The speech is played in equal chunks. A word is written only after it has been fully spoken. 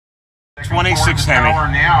426 Hemi.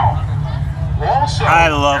 I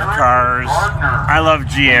love cars. I love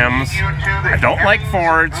GMs. I don't like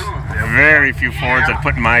Fords. Very few Fords I'd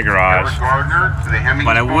put in my garage.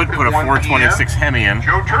 But I would put a 426 Hemi in.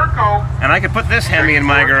 And I could put this Hemi in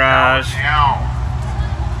my garage.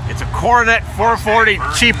 It's a Coronet 440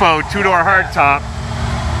 cheapo 2-door hardtop.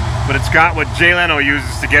 But it's got what Jay Leno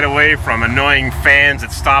uses to get away from annoying fans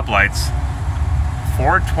at stoplights.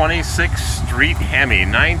 426 Street Hemi,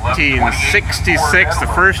 1966, the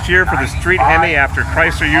first year for the Street Hemi after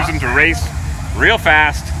Chrysler used them to race real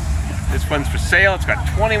fast. This one's for sale. It's got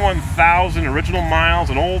 21,000 original miles,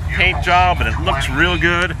 an old paint job, but it looks real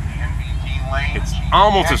good. It's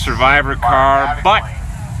almost a survivor car, but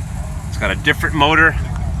it's got a different motor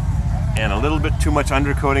and a little bit too much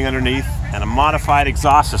undercoating underneath and a modified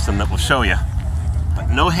exhaust system that we'll show you. But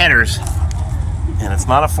no headers. And it's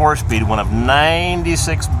not a 4-speed, one of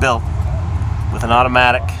 96 built with an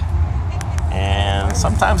automatic. And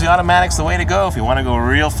sometimes the automatic's the way to go if you want to go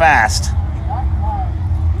real fast.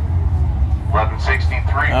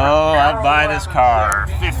 1163. Oh, I'd buy this car.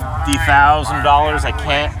 $50,000. I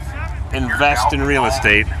can't invest in real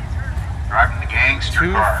estate. Driving the gangster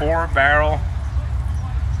 2 4-barrel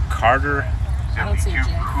Carter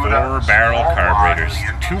 4-barrel carburetors.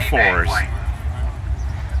 2 4s.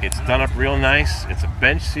 It's done up real nice. It's a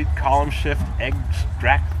bench seat, column shift,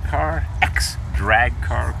 X-drag car,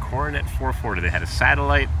 Coronet 440. They had a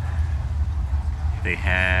satellite. They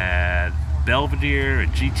had Belvedere, a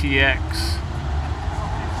GTX,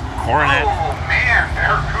 Coronet. Oh man,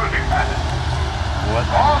 they're good at it. What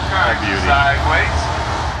All a kinds of beauty. sideways.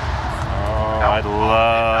 Oh, I'd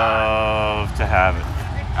love to have it.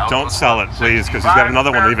 Don't sell it, please, because he's got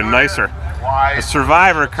another one even nicer. A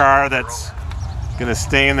survivor car that's gonna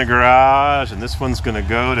stay in the garage, and this one's gonna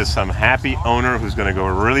go to some happy owner who's gonna go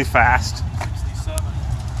really fast.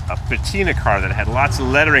 A patina car that had lots of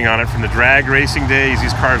lettering on it from the drag racing days.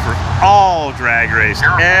 These cars were all drag raced,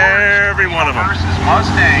 every one of them.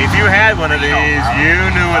 If you had one of these, you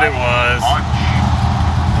knew what it was.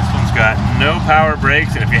 This one's got no power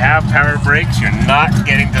brakes, and if you have power brakes, you're not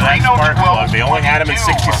getting to that spark plug. They only had them in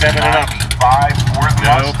 67 and up.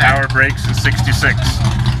 No power brakes in 66.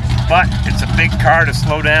 But it's a big car to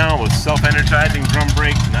slow down with self-energizing drum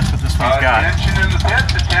brakes, and that's what this one's got.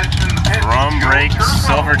 Drum brakes,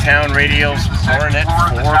 Silvertown radials, Coronet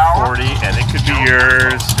 440, and it could be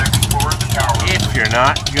yours if you're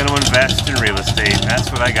not going to invest in real estate. That's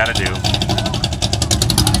what I got to do.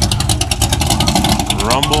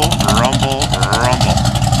 Rumble, rumble, rumble.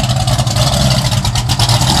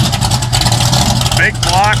 Big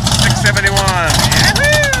block, 671. Yahoo!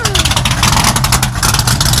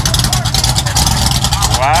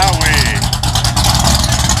 Wowee.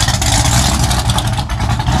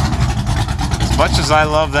 As much as I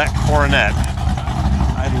love that Coronet,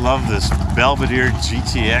 I love this Belvedere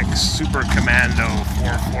GTX Super Commando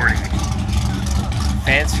 440.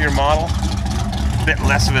 Fancier model, a bit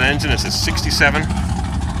less of an engine. It's a 67.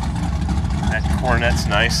 That Coronet's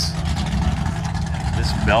nice.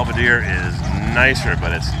 This Belvedere is nicer,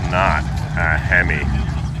 but it's not a Hemi.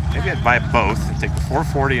 Maybe I'd buy both and take the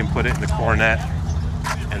 440 and put it in the Coronet,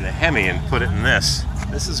 and the Hemi and put it in this.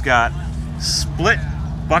 This has got split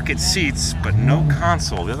bucket seats, but no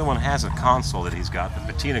console. The other one has a console that he's got, the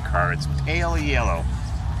patina car. It's pale yellow,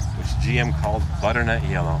 which GM called butternut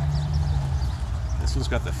yellow. This one's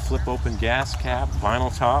got the flip open gas cap,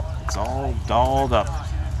 vinyl top. It's all dolled up.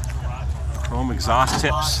 Chrome exhaust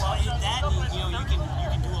tips.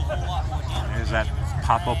 There's that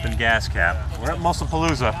pop open gas cap. We're at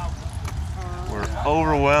Musclepalooza. We're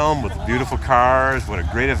overwhelmed with beautiful cars. What a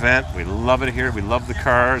great event. We love it here. We love the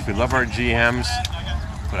cars. We love our GMs.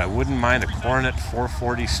 But I wouldn't mind a Coronet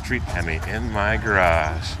 440 Street Hemi in my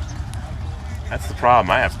garage. That's the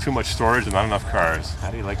problem. I have too much storage and not enough cars.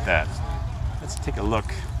 How do you like that? Let's take a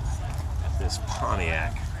look at this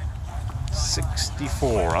Pontiac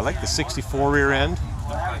 64. I like the 64 rear end,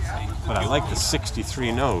 but I like the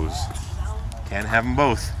 63 nose. Can't have them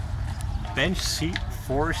both. Bench seat,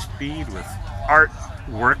 4-speed with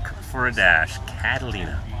artwork for a dash.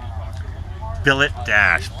 Catalina. Billet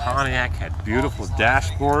dash. Pontiac had beautiful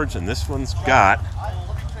dashboards, and this one's got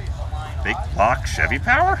big block Chevy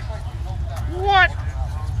power? What?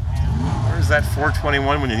 Where's that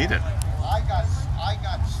 421 when you need it?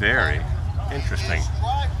 Very interesting.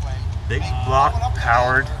 Big block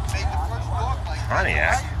powered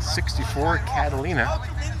Pontiac 64 Catalina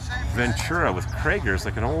Ventura with Kragers,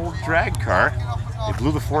 like an old drag car. They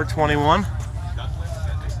blew the 421.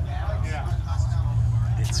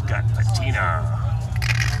 It's got patina.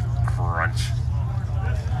 Crunch.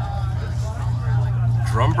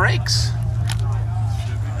 Drum brakes.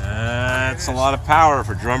 That's a lot of power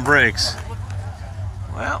for drum brakes.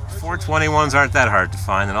 Well, 421s aren't that hard to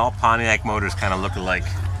find, and all Pontiac motors kind of look alike.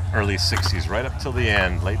 Early 60s, right up till the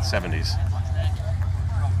end, late 70s.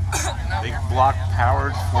 Big block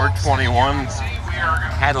powered 421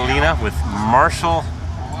 Catalina with Marshall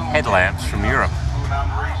headlamps from Europe.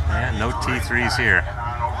 And no T3s here.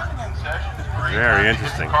 Very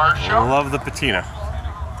interesting. Love the patina.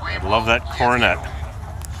 Love that coronet.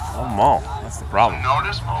 Oh, Mall. That's the problem.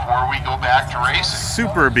 Notice before we go back to racing.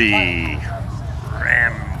 Super B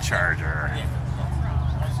Ram Charger.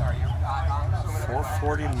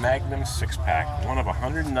 440 Magnum 6-pack. One of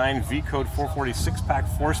 109 V-Code 440 6-pack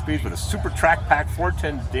 4-speeds with a Super Track Pack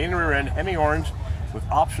 410 Dana rear end Hemi orange with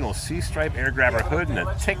optional C-stripe air grabber hood and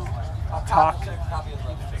a tick-tock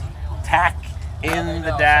tack in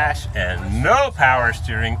the dash and no power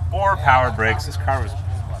steering or power brakes. This car was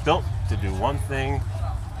built to do one thing: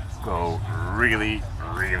 go really,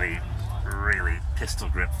 really, really pistol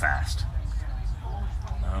grip fast.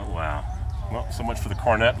 Oh wow. Well, so much for the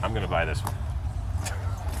Cornet. I'm going to buy this one.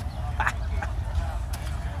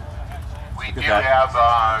 We do have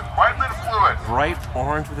quite a bit of fluid. Bright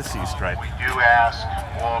orange with a C-stripe. We do ask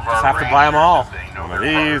all of our Just have to buy them all. rangers if they know One of their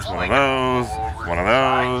these, cars, one of they those, can one of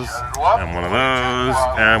those, and one of those,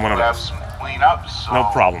 and one of have those. some cleanups. So, No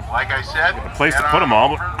problem. Like I said, A place to put them all,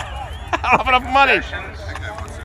 but I don't have enough money.